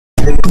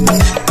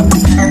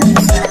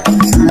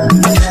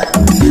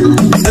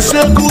They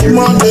say good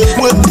man, they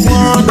quick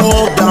one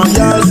up down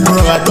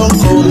diaspora. I don't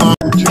come out.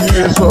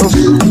 Jesus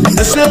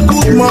They say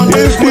good man,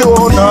 they is the quick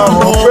one owner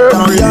up of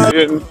down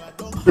diaspora.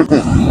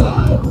 everything.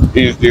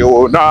 Is the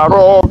owner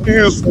of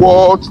this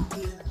world.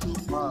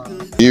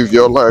 Give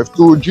your life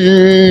to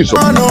Jesus.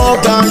 One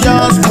up down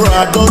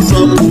diaspora. Don't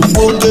drop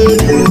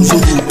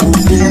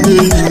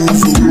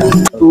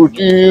To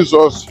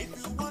Jesus.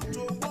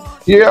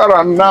 Here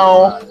and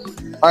now,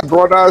 my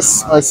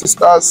brothers, my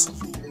sisters,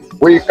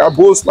 we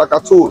kabos like a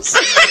toast.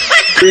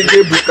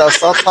 Rege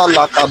bukasata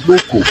like a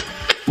doko.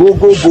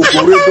 Rogo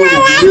bogoredo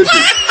ruguredo.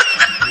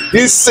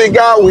 This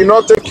cigar will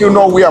not take you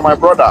nowhere, my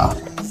brother.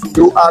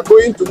 You are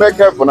going to make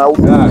heaven.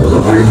 We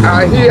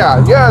are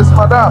here. Yes,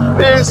 madam.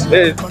 Please.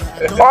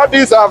 All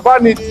these are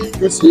vanity.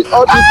 You see,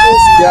 all these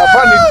things, they are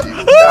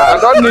vanity. I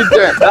don't need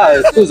them.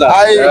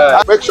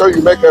 I make sure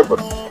you make heaven.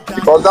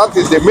 Because that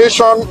is the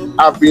mission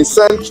I've been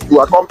sent to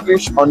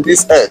accomplish on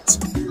this earth.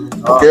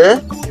 Okay?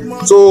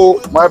 So,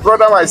 my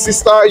brother, my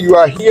sister, you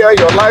are here.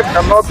 Your life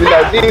cannot be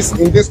like this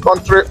in this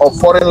country or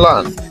foreign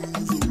land.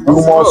 You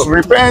must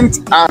repent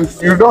and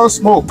you don't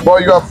smoke.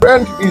 But your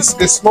friend is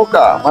a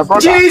smoker. My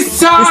brother, Jesus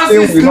this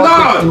thing is will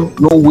not Lord. take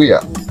you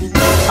nowhere.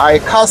 I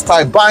cast,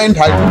 I bind,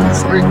 I do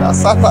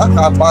Sata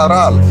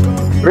kaparal.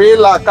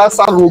 Rela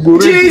kasa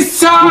rugure.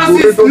 Jesus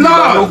is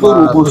Lord.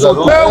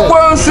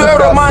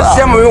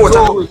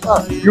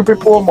 So, you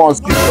people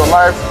must give your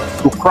life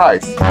to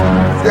Christ.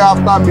 Say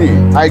after me,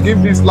 I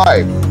give this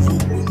life.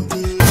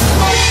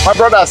 My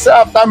brother, say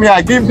after me,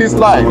 I give this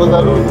life.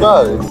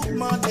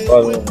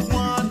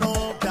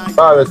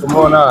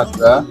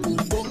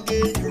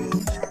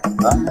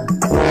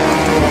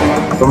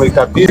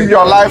 Give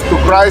your life to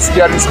Christ.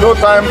 There is no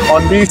time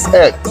on this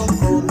earth.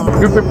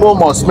 You people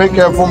must make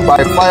heaven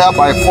by fire,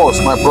 by force,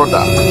 my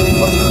brother.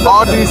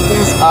 All these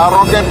things are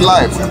rugged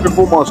life. You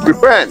people must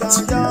repent.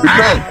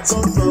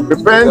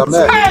 Repent.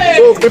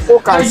 So people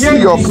can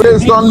see your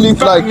face don't look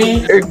like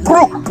a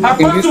crook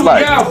in this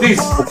life.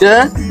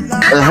 Okay?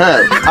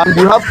 And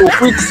you have to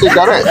quit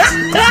cigarettes.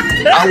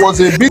 I was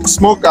a big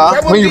smoker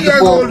when you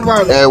people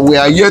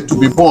were yet to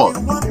be born,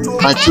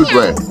 my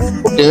children.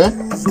 Okay?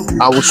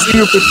 I will see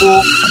you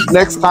people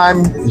next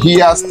time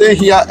here. Stay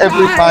here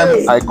every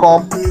time I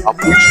come and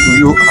preach to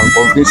you and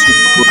convince you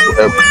to go to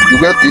heaven. You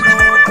get it?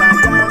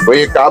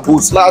 They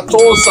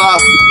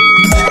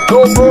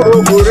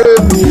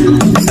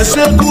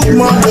say good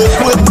man, they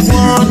quick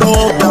one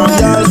up down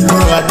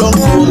diaspora. I don't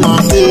come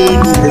out.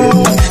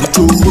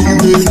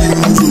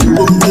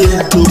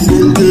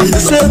 They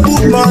say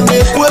good man,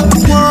 they quick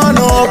one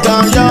up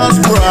down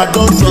diaspora. I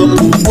don't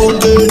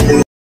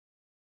drop.